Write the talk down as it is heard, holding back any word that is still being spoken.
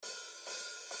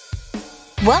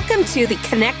Welcome to the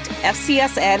Connect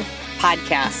FCS Ed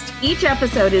podcast. Each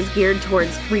episode is geared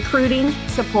towards recruiting,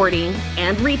 supporting,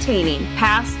 and retaining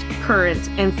past, current,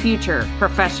 and future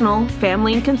professional,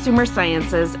 family, and consumer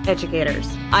sciences educators.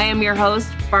 I am your host,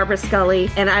 Barbara Scully,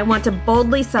 and I want to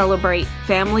boldly celebrate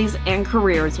families and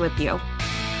careers with you.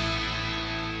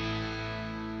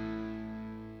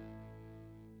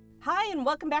 Hi, and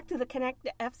welcome back to the Connect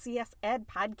FCS Ed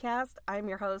podcast. I'm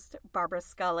your host, Barbara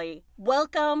Scully.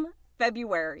 Welcome,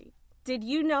 February. Did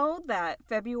you know that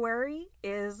February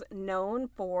is known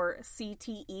for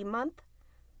CTE month?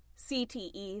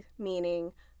 CTE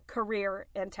meaning career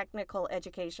and technical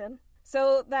education.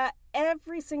 So that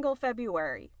every single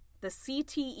February, the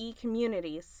CTE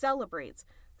community celebrates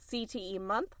CTE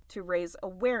month to raise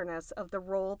awareness of the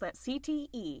role that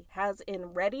CTE has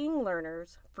in readying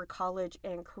learners for college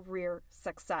and career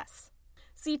success.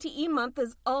 CTE month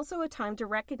is also a time to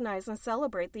recognize and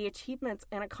celebrate the achievements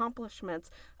and accomplishments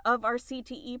of our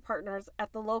CTE partners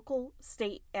at the local,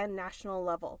 state, and national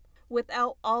level.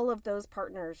 Without all of those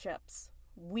partnerships,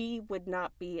 we would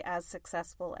not be as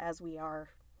successful as we are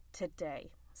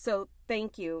today. So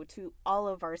thank you to all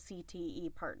of our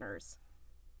CTE partners.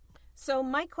 So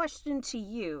my question to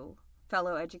you,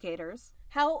 fellow educators,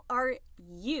 how are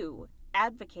you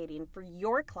advocating for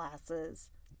your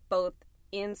classes, both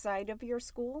inside of your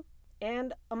school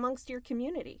and amongst your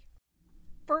community?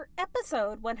 For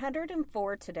episode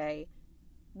 104 today,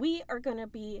 we are going to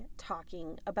be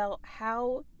talking about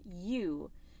how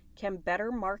you can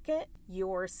better market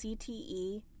your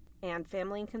CTE and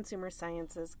Family and Consumer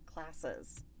Sciences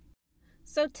classes.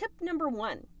 So tip number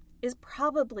 1 is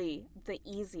probably the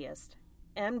easiest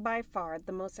and by far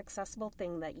the most accessible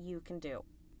thing that you can do.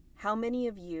 How many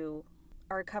of you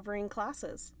are covering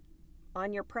classes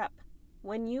on your prep?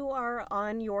 When you are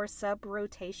on your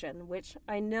sub-rotation, which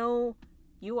I know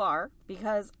you are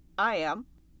because I am,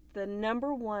 the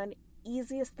number one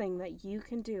easiest thing that you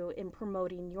can do in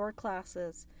promoting your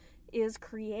classes is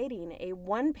creating a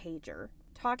one-pager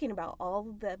talking about all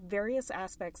the various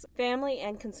aspects of family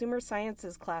and consumer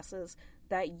sciences classes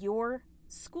that your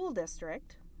school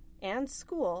district and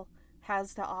school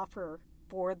has to offer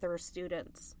for their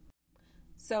students.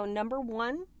 So number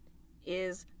 1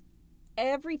 is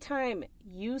every time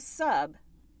you sub,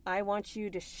 I want you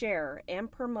to share and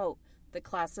promote the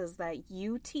classes that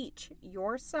you teach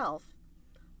yourself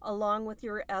along with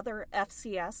your other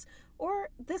FCS, or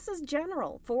this is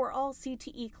general for all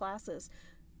CTE classes.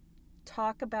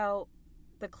 Talk about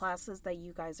the classes that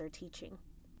you guys are teaching.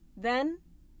 Then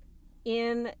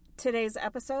in today's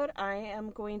episode, I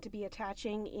am going to be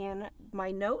attaching in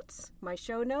my notes, my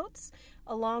show notes,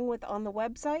 along with on the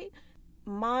website,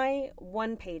 my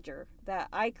one-pager that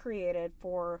I created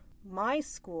for my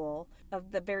school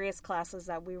of the various classes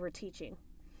that we were teaching.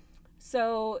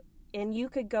 So, and you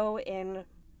could go and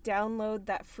download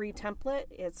that free template.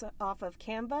 It's off of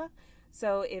Canva.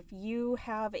 So if you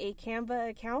have a Canva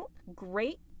account,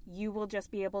 great. You will just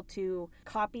be able to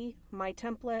copy my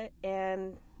template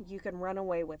and you can run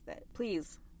away with it.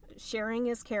 Please, sharing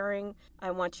is caring.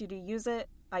 I want you to use it.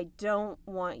 I don't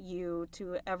want you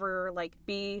to ever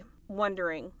be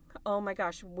wondering, oh my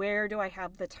gosh, where do I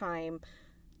have the time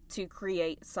to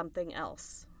create something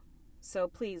else? So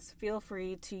please feel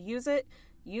free to use it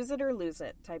or lose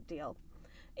it type deal.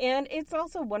 And it's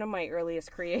also one of my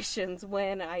earliest creations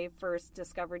when I first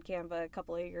discovered Canva a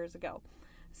couple of years ago.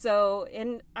 So,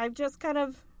 and I've just kind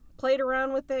of played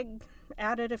around with it,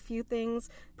 added a few things,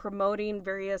 promoting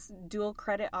various dual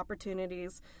credit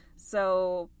opportunities.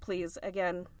 So please,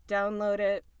 again, download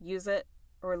it, use it,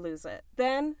 or lose it.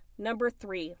 Then, number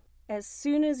 3, as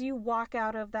soon as you walk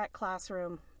out of that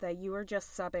classroom that you are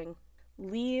just subbing,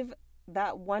 leave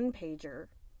that one-pager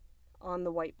on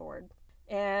the whiteboard.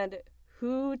 And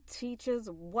who teaches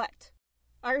what?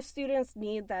 Our students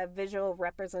need that visual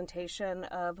representation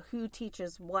of who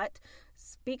teaches what,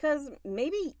 because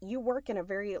maybe you work in a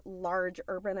very large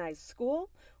urbanized school,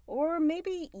 or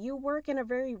maybe you work in a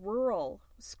very rural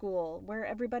school where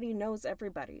everybody knows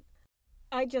everybody.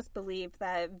 I just believe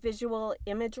that visual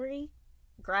imagery,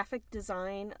 graphic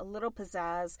design, a little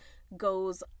pizzazz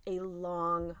goes a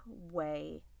long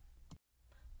way.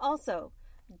 Also,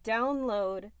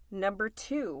 download number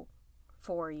 2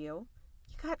 for you.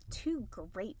 You got 2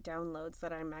 great downloads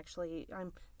that I'm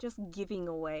just giving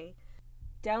away.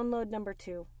 Download number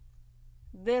 2.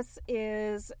 This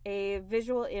is a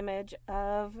visual image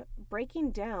of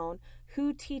breaking down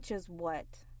who teaches what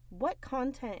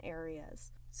content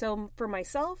areas. So for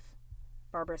myself,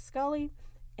 Barbara Scully,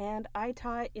 and I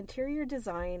taught Interior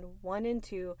Design 1 and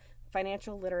 2,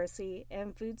 Financial Literacy,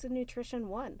 and Foods and Nutrition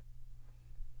 1.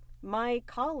 My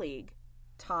colleague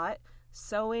taught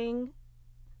sewing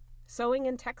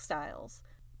and textiles,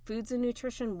 foods and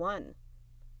nutrition 1,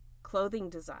 clothing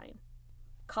design.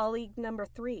 Colleague number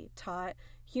 3 taught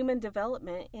human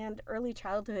development and early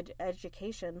childhood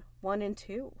education 1 and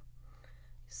 2.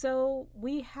 So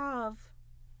we have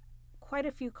quite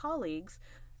a few colleagues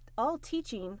all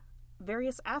teaching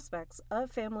various aspects of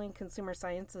family and consumer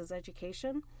sciences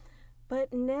education.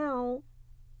 But now,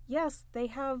 yes, they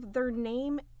have their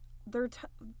name,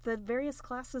 the various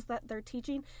classes that they're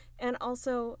teaching, and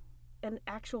also an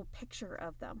actual picture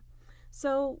of them.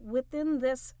 So within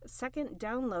this second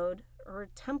download or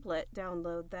template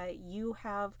download that you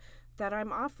have that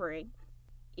I'm offering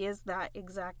is that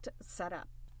exact setup.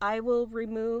 I will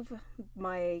remove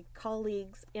my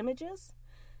colleagues' images,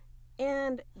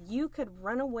 and you could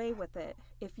run away with it.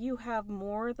 If you have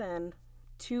more than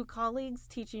 2 colleagues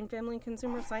teaching family and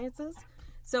consumer sciences.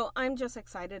 So I'm just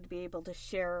excited to be able to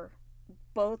share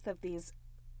both of these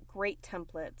great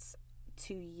templates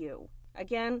to you.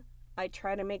 Again, I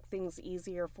try to make things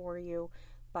easier for you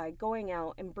by going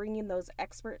out and bringing those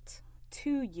experts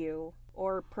to you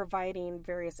or providing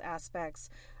various aspects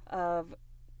of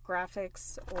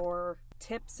graphics or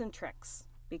tips and tricks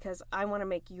because I want to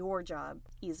make your job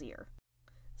easier.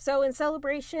 So in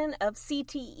celebration of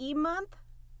CTE month,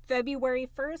 February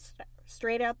 1st,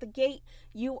 straight out the gate,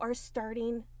 you are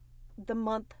starting the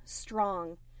month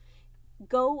strong.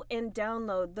 Go and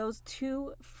download those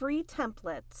 2 free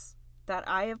templates that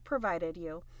I have provided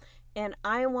you, and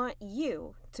I want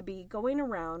you to be going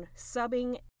around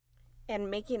subbing and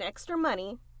making extra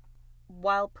money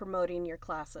while promoting your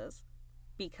classes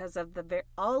because of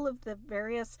all of the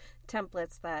various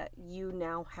templates that you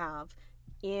now have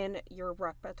in your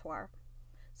repertoire.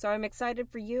 So I'm excited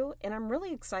for you, and I'm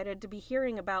really excited to be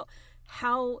hearing about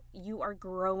how you are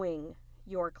growing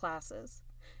your classes.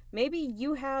 Maybe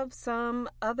you have some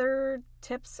other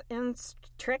tips and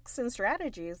tricks and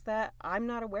strategies that I'm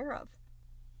not aware of.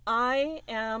 I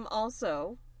am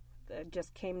also, that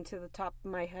just came to the top of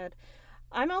my head,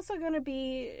 I'm also going to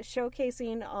be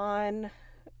showcasing on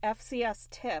FCS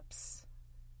Tips,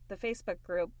 the Facebook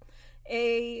group,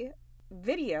 a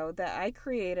video that I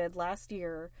created last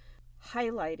year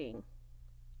highlighting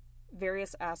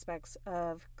various aspects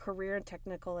of career and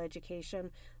technical education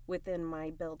within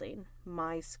my building,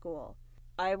 my school.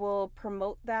 I will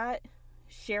promote that,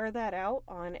 share that out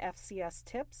on FCS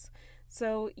Tips,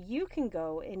 so you can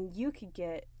go and you can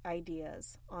get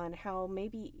ideas on how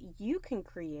maybe you can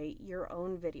create your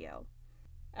own video.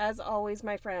 As always,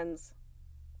 my friends,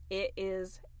 it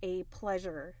is a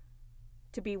pleasure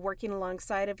to be working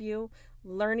alongside of you,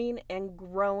 learning and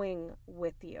growing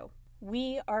with you.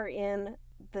 We are in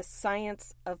the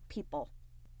science of people,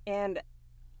 and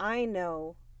I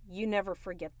know you never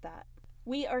forget that.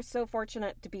 We are so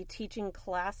fortunate to be teaching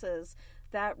classes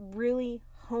that really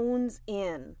hones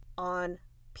in on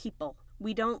people.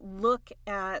 We don't look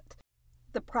at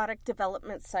the product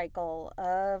development cycle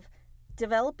of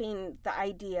developing the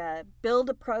idea, build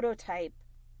a prototype,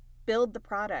 build the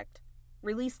product,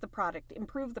 release the product,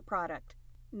 improve the product.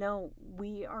 No,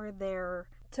 we are there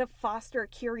to foster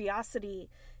curiosity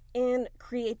and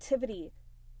creativity,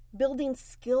 building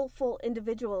skillful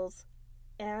individuals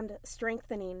and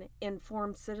strengthening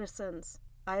informed citizens.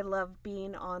 I love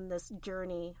being on this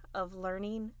journey of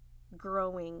learning,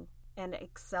 growing, and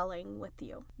excelling with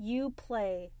you. You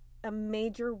play a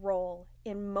major role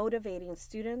in motivating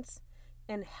students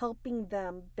and helping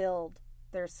them build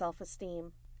their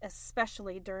self-esteem,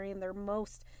 especially during their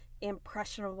most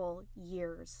impressionable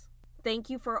years. Thank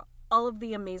you for all of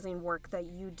the amazing work that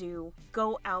you do.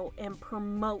 Go out and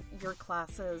promote your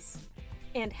classes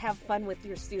and have fun with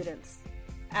your students.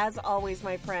 As always,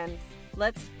 my friends,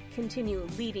 let's continue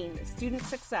leading student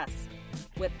success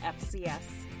with FCS.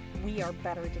 We are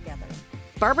better together.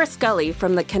 Barbara Scully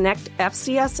from the Connect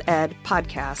FCS Ed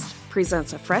podcast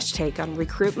presents a fresh take on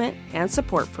recruitment and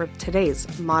support for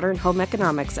today's modern home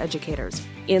economics educators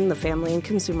in the family and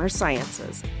consumer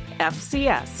sciences.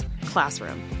 FCS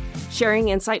Classroom. Sharing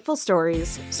insightful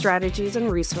stories, strategies,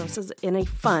 and resources in a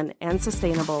fun and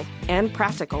sustainable and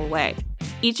practical way.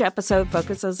 Each episode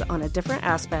focuses on a different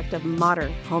aspect of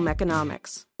modern home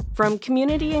economics. From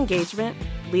community engagement,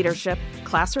 leadership,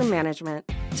 classroom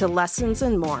management, to lessons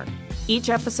and more. Each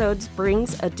episode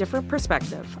brings a different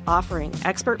perspective, offering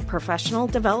expert professional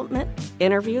development,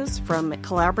 interviews from a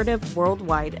collaborative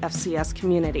worldwide FCS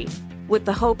community, with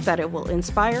the hope that it will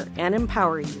inspire and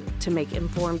empower you to make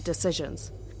informed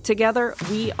decisions. Together,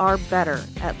 we are better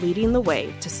at leading the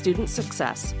way to student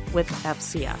success with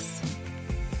FCS.